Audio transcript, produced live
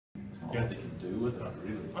what they can do with it,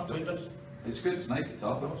 really. I've played this. It's good, it's nice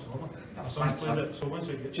guitar. Absolutely. My son's played it, so once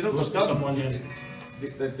I get Do you know close what's to done? someone then...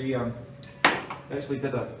 They actually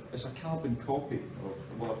did it's a carbon copy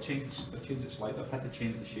of, well, I've changed it slightly. I've had to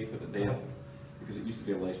change the shape of it there, because it used to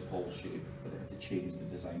be a Les Paul shape, but they had to change the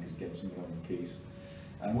design because Gibson were on the case.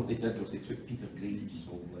 And what they did was they took Peter Green's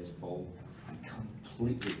old Les Paul and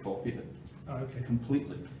completely copied it. Oh, okay.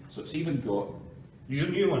 Completely. So it's even got... You got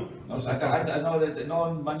a new one? No, I know that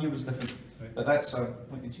manual was different, Right. but that's you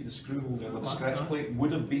can see the screw hole there where the scratch plate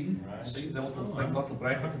would have been. Right. See the little Oh, thing, right. little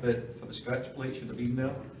bracket for the scratch plate should have been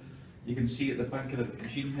there. You can see at the back of the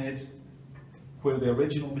machine heads where the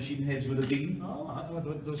original machine heads would have been. Oh,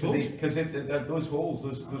 those holes? Because those holes,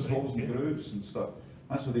 those holes and grooves and stuff,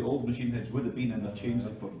 that's where the old machine heads would have been, and they changed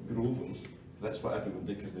them for Grovers. That's what everyone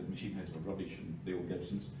did, because the machine heads were rubbish and the old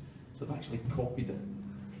Gibsons. So they've actually copied it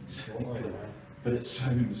exactly, but it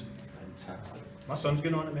sounds fantastic. My son's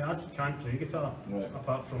going on at me, I can't play guitar, Right.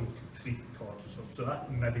 apart from 3 chords or something, so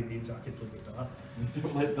that maybe means I can play guitar.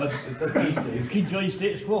 It does these You days. can join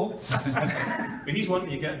status quo. But he's wanting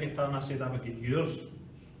me to get a guitar, and I said I would get yours.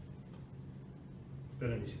 But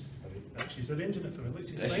then he says, she's arranging it for me, look,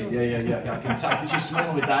 she's Is she? smiling. Yeah. I can tell. She's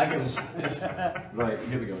smiling with daggers. Right,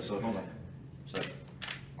 here we go. So hold on. So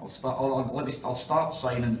I'll start. I'll start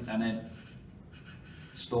signing and then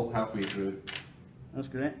stop halfway through. That's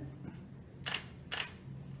great.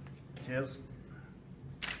 Cheers.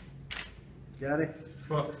 Gary?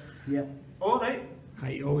 What? Yeah. All right.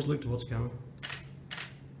 You always look towards camera.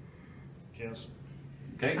 Cheers.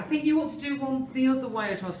 Okay. I think you want to do one the other way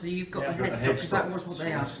as well, so you've got Yeah, a got a headstock, because that headstock. was what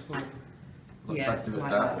they asked for. Look, Yeah, back to it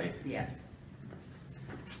like that way. Yeah.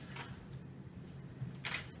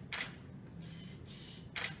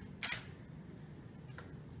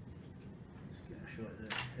 Get a shot of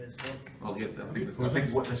the headstock. Well, yeah, I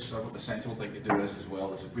think what the sensible thing to do is as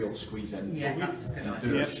well is if we'll squeeze in Yeah, that's a good and idea.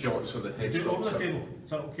 do a shot so the Do head it over stops the up table, is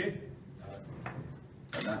that okay?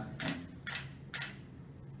 like that.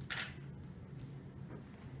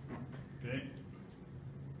 Great.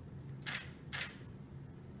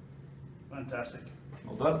 Fantastic.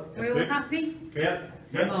 Well done. We're all happy? Okay,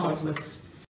 yeah. Marvellous.